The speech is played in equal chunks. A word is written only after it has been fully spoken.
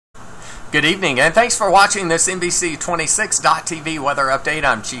Good evening, and thanks for watching this NBC26.TV weather update.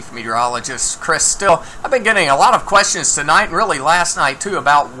 I'm Chief Meteorologist Chris Still. I've been getting a lot of questions tonight, and really last night too,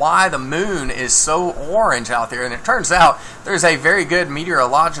 about why the moon is so orange out there, and it turns out there's a very good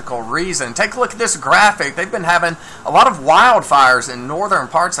meteorological reason. Take a look at this graphic. They've been having a lot of wildfires in northern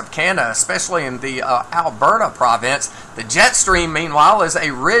parts of Canada, especially in the Alberta province. The jet stream, meanwhile, is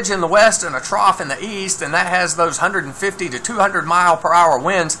a ridge in the west and a trough in the east, and that has those 150 to 200 mile per hour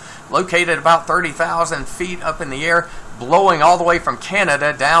winds located about 30,000 feet up in the air, blowing all the way from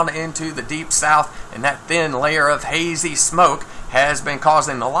Canada down into the deep south, and that thin layer of hazy smoke has been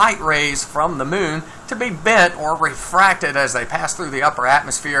causing the light rays from the moon to be bent or refracted as they pass through the upper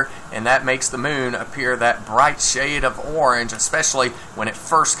atmosphere, and that makes the moon appear that bright shade of orange, especially when it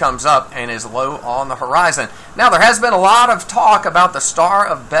first comes up and is low on the horizon. Now, there has been a lot of talk about the Star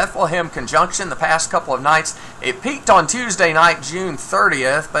of Bethlehem conjunction the past couple of nights. It peaked on Tuesday night, June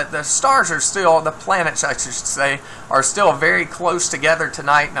 30th, but the stars are still, the planets I should say, are still very close together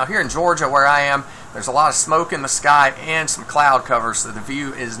tonight. Now, here in Georgia where I am, there's a lot of smoke in the sky and some cloud cover, so the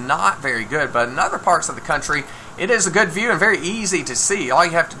view is not very good. But in other parts of the country, it is a good view and very easy to see. All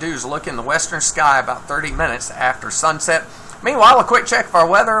you have to do is look in the western sky about 30 minutes after sunset. Meanwhile, a quick check of our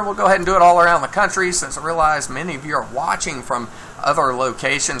weather. We'll go ahead and do it all around the country, since I realize many of you are watching from other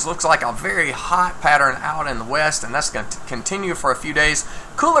locations. Looks like a very hot pattern out in the west, and that's going to continue for a few days.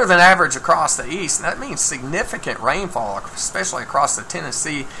 Cooler than average across the east, and that means significant rainfall, especially across the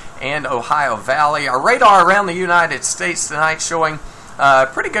Tennessee and Ohio Valley. Our radar around the United States tonight showing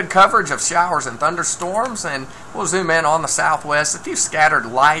pretty good coverage of showers and thunderstorms, and we'll zoom in on the southwest. A few scattered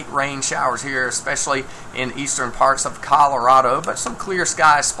light rain showers here, especially in eastern parts of Colorado, but some clear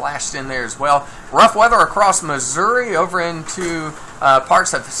skies splashed in there as well. Rough weather across Missouri over into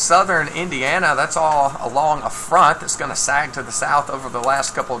parts of southern Indiana. That's all along a front that's going to sag to the south over the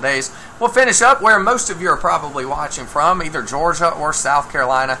last couple of days. We'll finish up where most of you are probably watching from, either Georgia or South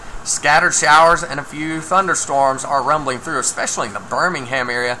Carolina. Scattered showers and a few thunderstorms are rumbling through, especially in the Birmingham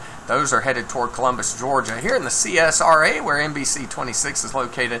area. Those are headed toward Columbus, Georgia. Here in the CSRA, where NBC 26 is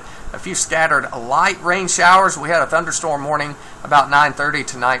located, a few scattered light rain showers. We had a thunderstorm warning about 9:30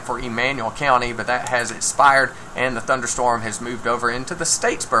 tonight for Emmanuel County, but that has expired, and the thunderstorm has moved over into the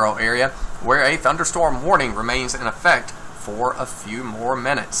Statesboro area, where a thunderstorm warning remains in effect for a few more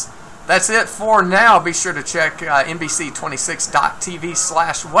minutes. That's it for now. Be sure to check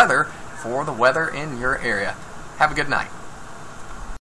NBC26.TV/weather for the weather in your area. Have a good night.